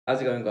How's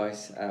it going,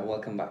 guys?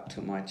 Welcome back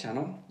to my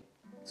channel.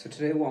 So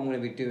today what I'm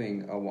going to be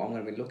doing, or what I'm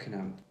going to be looking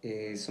at,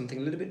 is something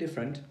a little bit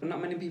different, but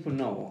not many people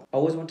know. I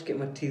always want to get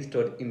my teeth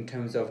done in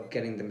terms of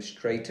getting them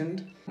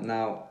straightened.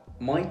 Now,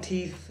 my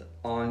teeth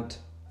aren't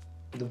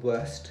the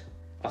worst.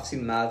 I've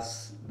seen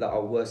mouths that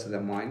are worse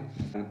than mine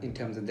in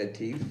terms of their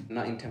teeth,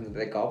 not in terms of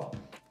their gob.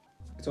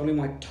 It's only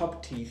my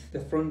top teeth, the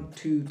front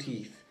two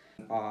teeth,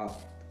 are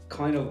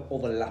kind of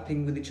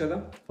overlapping with each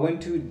other. I went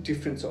to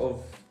different sort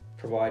of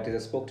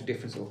providers. I spoke to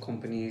different sort of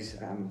companies,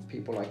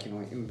 people like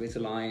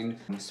Invisalign,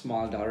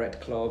 Smile Direct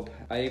Club.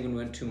 I even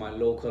went to my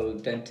local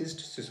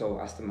dentist to sort of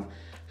ask them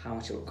how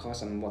much it would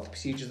cost and what the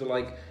procedures are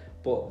like,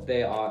 but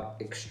they are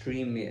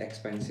extremely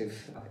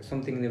expensive.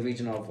 Something in the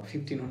region of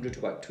 1,500 to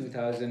about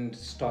 2,000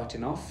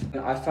 starting off.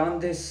 And I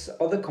found this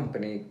other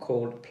company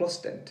called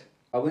Plus Dent.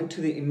 I went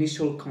to the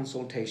initial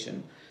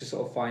consultation to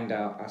sort of find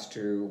out as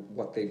to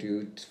what they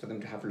do, for them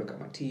to have a look at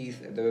my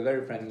teeth. They were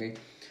very friendly.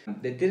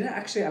 They didn't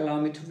actually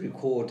allow me to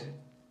record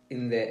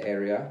in their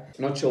area.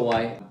 Not sure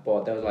why,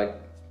 but they were like,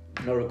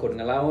 no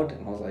recording allowed.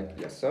 And I was like,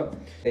 yes sir.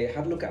 They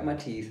had a look at my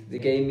teeth. They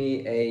gave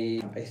me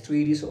a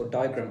 3D sort of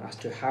diagram as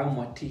to how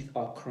my teeth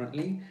are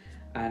currently,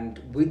 and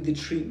with the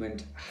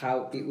treatment,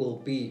 how it will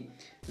be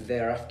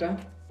thereafter.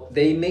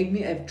 They made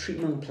me a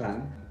treatment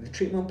plan. The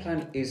treatment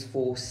plan is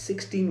for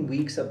 16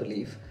 weeks, I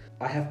believe.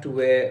 I have to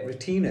wear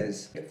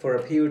retainers for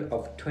a period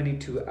of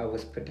 22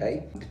 hours per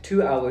day. The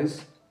 2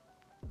 hours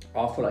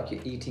are for like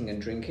your eating and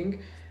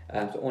drinking.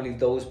 So only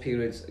those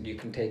periods you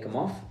can take them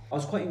off. I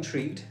was quite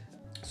intrigued.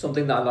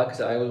 Something that, like I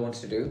said, I always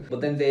wanted to do.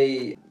 But then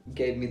they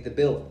gave me the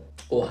bill,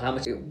 or how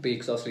much it would be,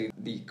 because obviously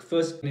the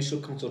first initial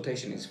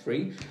consultation is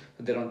free,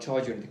 but they don't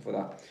charge you anything for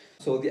that.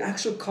 So the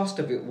actual cost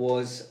of it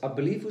was, I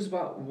believe it was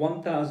about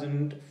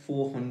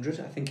 1,400,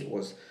 I think it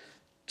was,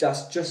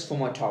 just for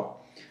my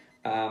top.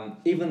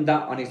 Even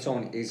that on its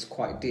own is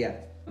quite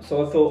dear.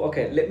 So I thought,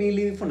 okay, let me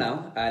leave it for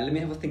now. Let me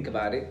have a think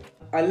about it.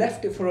 I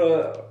left it for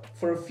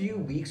a few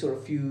weeks or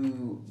a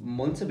few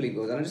months, I believe it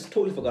was, and I just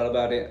totally forgot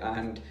about it,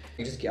 and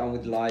you just get on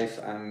with life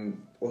and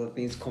other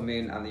things come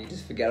in and you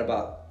just forget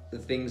about the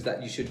things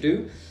that you should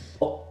do.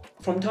 But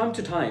from time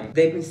to time,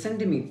 they've been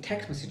sending me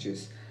text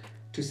messages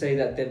to say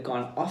that they've got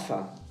an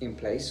offer in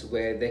place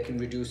where they can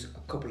reduce a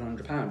couple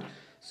 £100.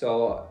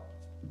 So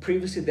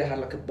previously they had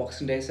like a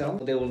Boxing Day sale.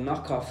 They will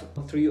knock off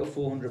 £300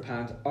 or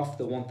 £400 off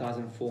the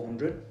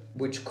 1,400,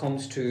 which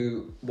comes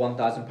to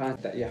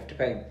 £1,000 that you have to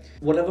pay.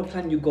 Whatever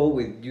plan you go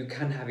with, you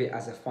can have it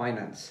as a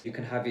finance. You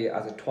can have it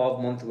as a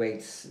 12-month wait,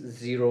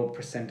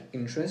 0%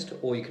 interest,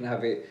 or you can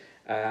have it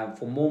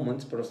for more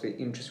months, but obviously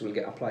interest will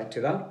get applied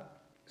to that.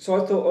 So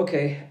I thought,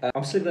 okay,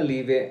 I'm still gonna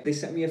leave it. They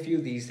sent me a few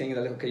of these saying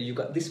that, like, okay, you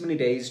got this many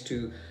days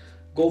to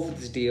go for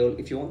this deal.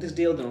 If you want this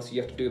deal, then also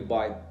you have to do it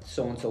by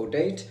so-and-so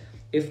date.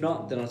 If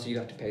not, then also you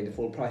have to pay the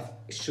full price,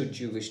 should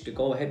you wish to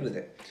go ahead with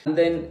it. And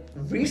then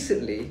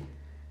recently,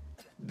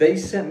 they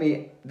sent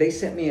me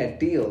a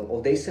deal,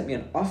 or they sent me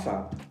an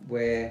offer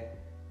where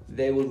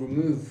they will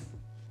remove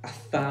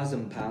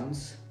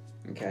 £1,000.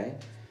 Okay,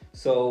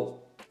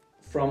 so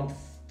from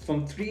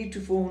 £300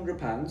 to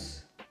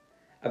 £400.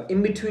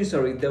 In between,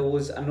 sorry, there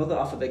was another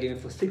offer they gave me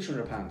for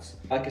 £600.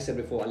 Like I said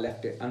before, I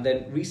left it. And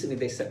then recently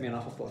they sent me an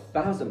offer for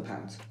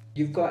 £1,000.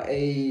 You've got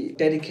a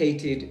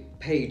dedicated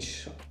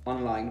page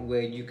online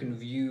where you can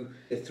view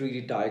the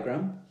 3D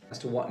diagram as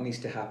to what needs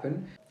to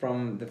happen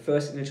from the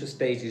first initial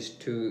stages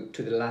to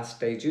the last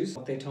stages.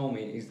 What they told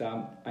me is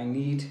that I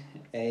need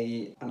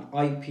an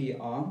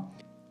IPR,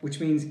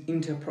 which means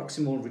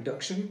interproximal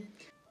reduction.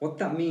 What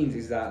that means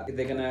is that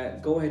they're gonna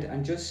go ahead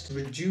and just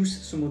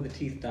reduce some of the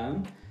teeth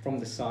down from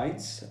the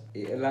sides.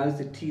 It allows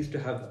the teeth to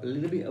have a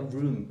little bit of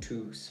room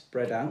to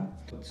spread out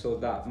so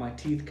that my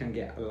teeth can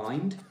get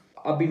aligned.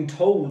 I've been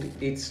told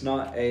it's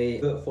not a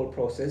hurtful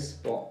process,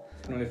 but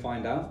I can only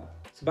find out.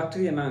 So back to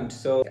the amount.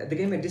 So they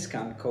gave me a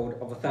discount code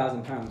of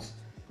 £1,000.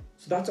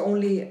 So that's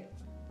only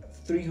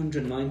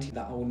 £390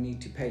 that I will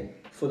need to pay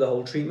for the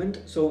whole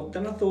treatment. So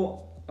then I thought,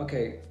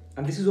 okay,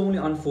 and this is only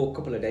on for a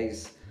couple of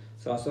days.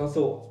 So I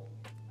thought,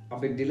 I've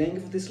been delaying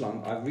it for this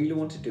long. I really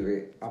want to do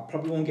it. I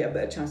probably won't get a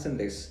better chance than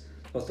this.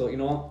 So I thought, you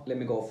know what, let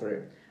me go for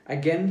it.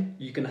 Again,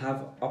 you can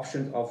have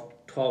options of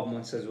 12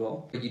 months as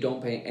well. You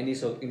don't pay any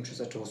sort of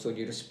interest at all, so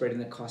you're just spreading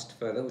the cost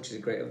further, which is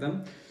great of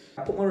them.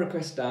 I put my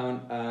request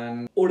down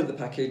and ordered the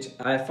package.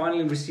 I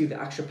finally received the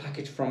actual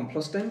package from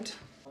Plus Dent.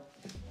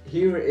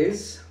 Here it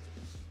is.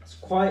 It's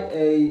quite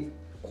a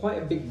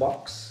big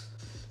box.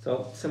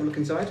 So let's have a look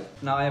inside.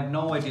 Now I have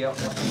no idea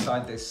what's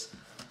inside this,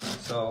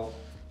 so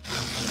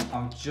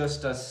I'm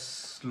just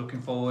as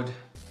looking forward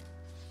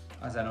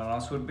as anyone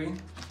else would be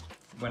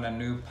when a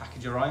new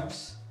package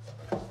arrives.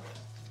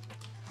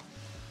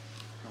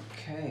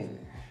 Okay,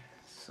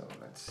 so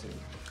let's see.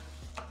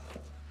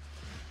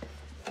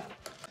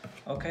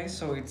 Okay,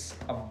 so it's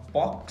a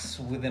box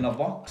within a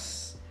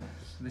box.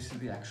 So this is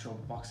the actual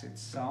box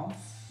itself.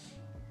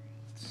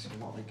 Let's see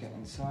what we get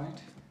inside.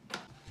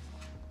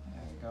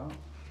 There we go.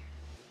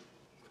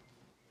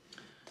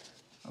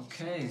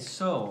 Okay,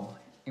 so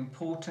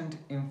important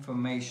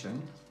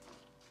information.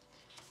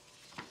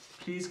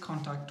 please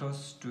contact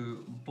us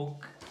to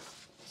book.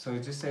 So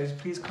it just says,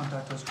 please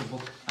contact us to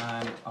book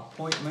an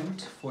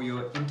appointment for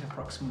your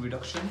interproximal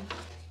reduction.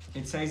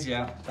 It says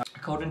here that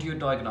according to your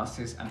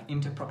diagnosis, an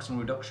interproximal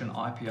reduction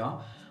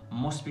IPR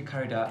must be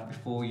carried out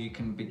before you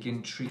can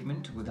begin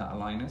treatment with the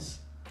aligners.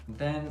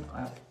 Then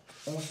I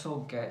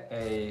also get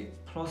a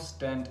Plus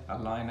Dent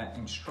aligner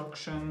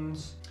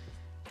instructions.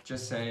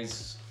 Just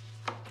says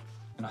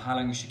how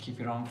long you should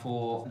keep it on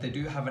for. They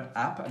do have an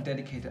app, a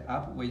dedicated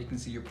app where you can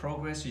see your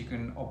progress. You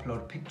can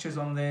upload pictures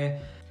on there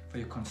for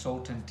your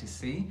consultant to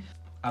see.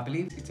 I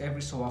believe it's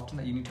every so often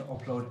that you need to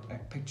upload a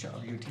picture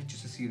of your teeth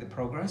just to see the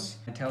progress.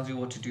 It tells you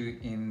what to do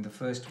in the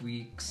first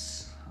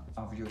weeks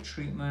of your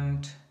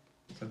treatment.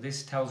 So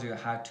this tells you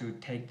how to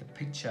take the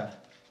picture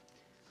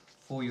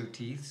for your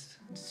teeth.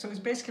 So it's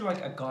basically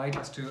like a guide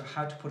as to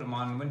how to put them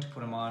on, when to put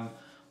them on,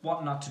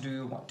 what not to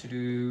do, what to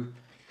do,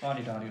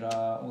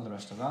 da-di-da-di-da, all the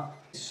rest of that.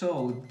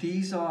 So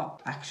these are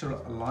actual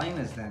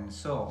aligners then.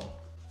 So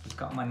it's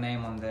got my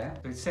name on there.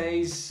 It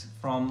says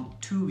from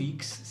 2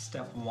 weeks,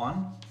 step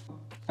 1.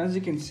 As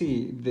you can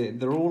see,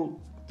 they're all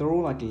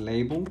like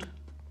labeled.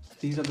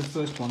 These are the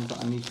first ones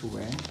that I need to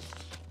wear.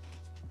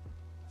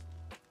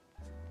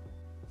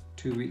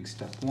 2 weeks,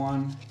 step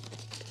 1.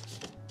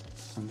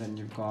 And then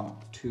you've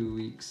got 2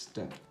 weeks,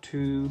 step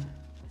 2.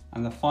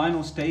 And the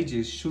final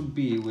stages should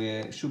be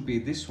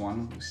this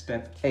one,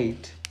 step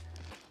 8,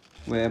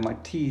 where my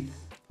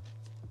teeth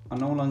are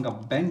no longer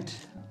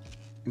bent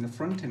in the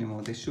front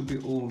anymore. They should be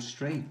all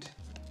straight.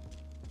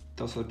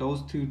 So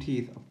those 2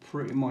 teeth are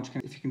pretty much,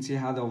 if you can see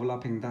how they're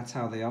overlapping, that's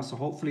how they are. So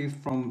hopefully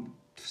from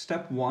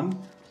step 1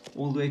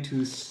 all the way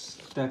to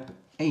step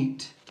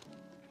 8,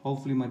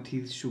 hopefully my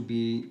teeth should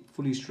be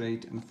fully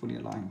straight and fully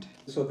aligned.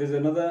 So there's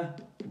another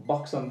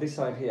box on this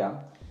side here.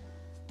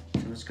 So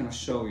I'm just gonna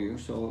show you.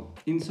 So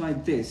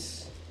inside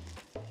this,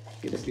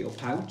 get this little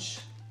pouch.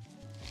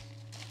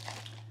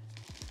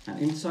 And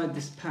inside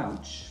this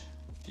pouch,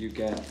 you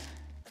get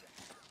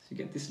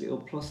this little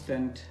Plus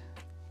Dent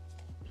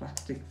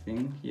plastic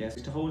thing, yes,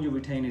 to hold your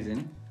retainers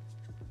in.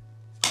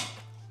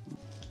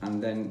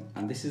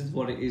 And this is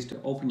what it is to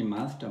open your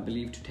mouth, I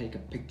believe, to take a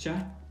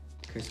picture.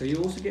 Okay, so you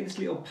also get this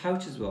little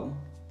pouch as well.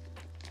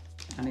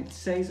 And it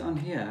says on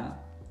here,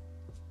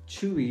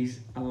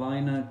 Chewy's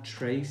aligner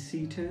tray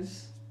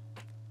seaters.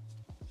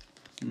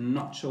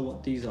 Not sure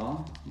what these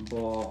are,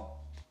 but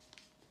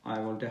I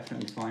will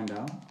definitely find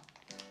out.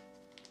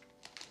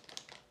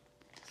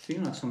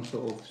 Seems like some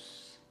sort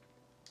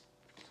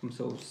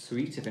of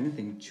sweet, if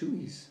anything,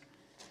 Chewy's.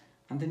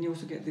 And then you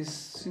also get this,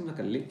 seems like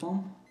a lip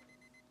balm.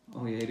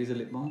 Oh yeah, it is a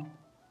lip balm.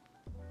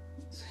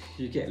 So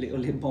you get a little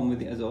lip balm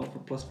with it as well, for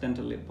Plus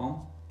Dental lip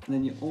balm. And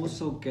then you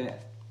also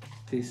get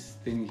this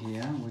thing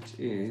here, which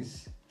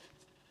is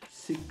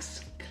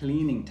 6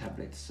 cleaning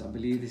tablets. I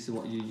believe this is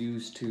what you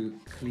use to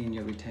clean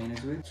your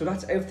retainers with. So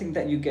that's everything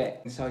that you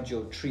get inside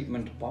your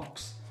treatment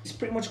box. It's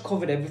pretty much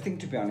covered everything,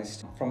 to be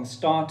honest, from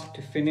start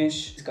to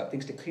finish. It's got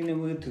things to clean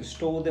them with, to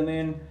store them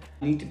in.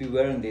 I need to be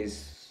wearing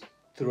these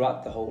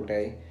throughout the whole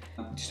day.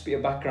 Just a bit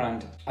of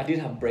background, I did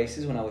have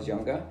braces when I was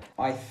younger.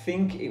 I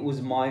think it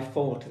was my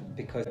fault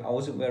because I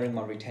wasn't wearing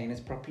my retainers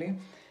properly.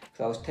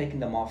 So I was taking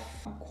them off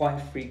quite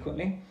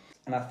frequently.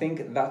 And I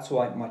think that's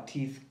why my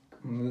teeth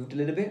moved a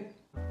little bit.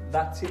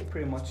 That's it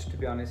pretty much, to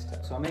be honest.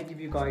 So I may give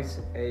you guys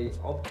a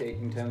update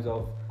in terms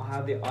of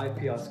how the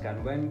IPR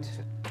scan went.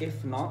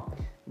 If not,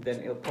 then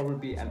it'll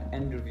probably be an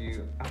end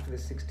review after the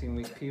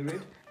 16-week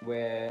period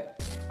where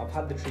I've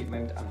had the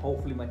treatment and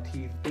hopefully my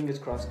teeth, fingers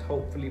crossed,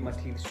 hopefully my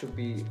teeth should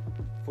be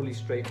fully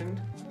straightened.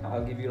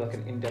 I'll give you like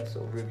an in-depth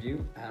sort of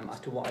review as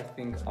to what I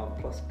think of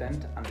Plus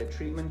Dent and the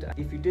treatment.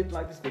 If you did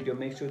like this video,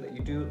 make sure that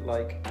you do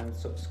like and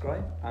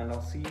subscribe, and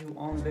I'll see you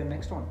on the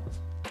next one.